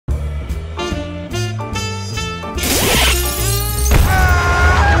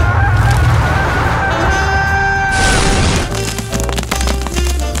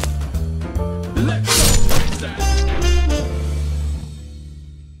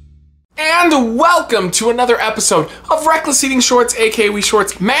And welcome to another episode of Reckless Eating Shorts, aka We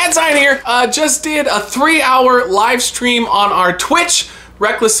Shorts. Madzine here. Just did a 3-hour live stream on our Twitch.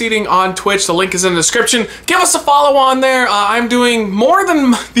 Reckless Eating on Twitch. The link is in the description. Give us a follow on there. I'm doing more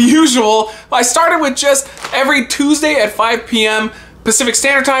than the usual. I started with just every Tuesday at 5 p.m. Pacific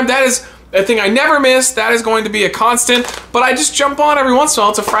Standard Time. That is a thing I never miss. That is going to be a constant. But I just jump on every once in a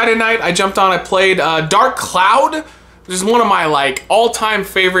while. It's a Friday night. I jumped on. I played Dark Cloud, which is one of my all-time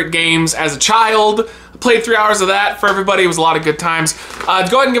favorite games as a child. I played 3 hours of that for everybody. It was a lot of good times. Go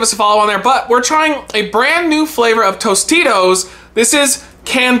ahead and give us a follow on there. But we're trying a brand new flavor of Tostitos. This is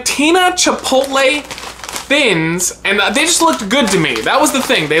Cantina Chipotle Thins, and they just looked good to me. That was the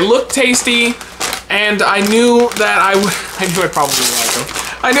thing. They looked tasty, and I knew that I knew I'd probably like them.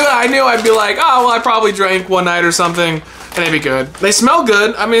 I knew I'd be like, oh, well, I probably drank one night or something, and they'd be good. They smell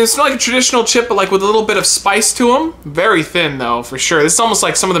good. I mean, they smell like a traditional chip, but like with a little bit of spice to them. Very thin though, for sure. This is almost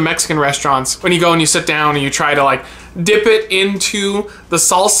like some of the Mexican restaurants when you go and you sit down and you try to like dip it into the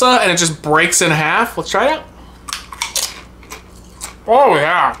salsa and it just breaks in half. Let's try it out. Oh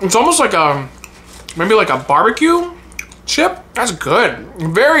yeah, it's almost like maybe like a barbecue chip. That's good.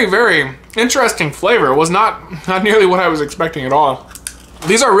 Very, very interesting flavor. It was not nearly what I was expecting at all.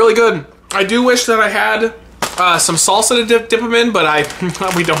 These are really good. I do wish that I had some salsa to dip them in, but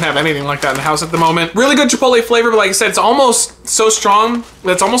we don't have anything like that in the house at the moment. Really good Chipotle flavor, but like I said, it's almost so strong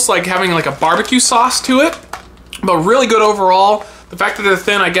that it's almost like having like a barbecue sauce to it, but really good overall. The fact that they're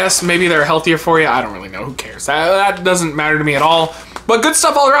thin, I guess maybe they're healthier for you. I don't really know. Who cares? That doesn't matter to me at all. But good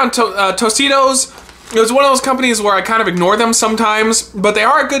stuff all around. Tostitos, it was one of those companies where I kind of ignore them sometimes, but they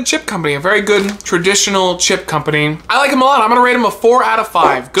are a good chip company, a very good traditional chip company. I like them a lot. I'm gonna rate them a 4 out of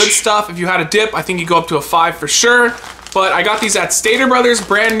 5. Good stuff. If you had a dip, I think you go up to a 5 for sure. But I got these at Stater Brothers,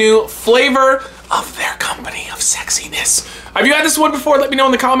 brand new flavor of their company of sexiness. Have you had this one before? Let me know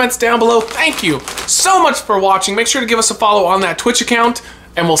in the comments down below. Thank you so much for watching. Make sure to give us a follow on that Twitch account,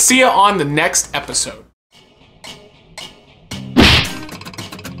 and we'll see you on the next episode.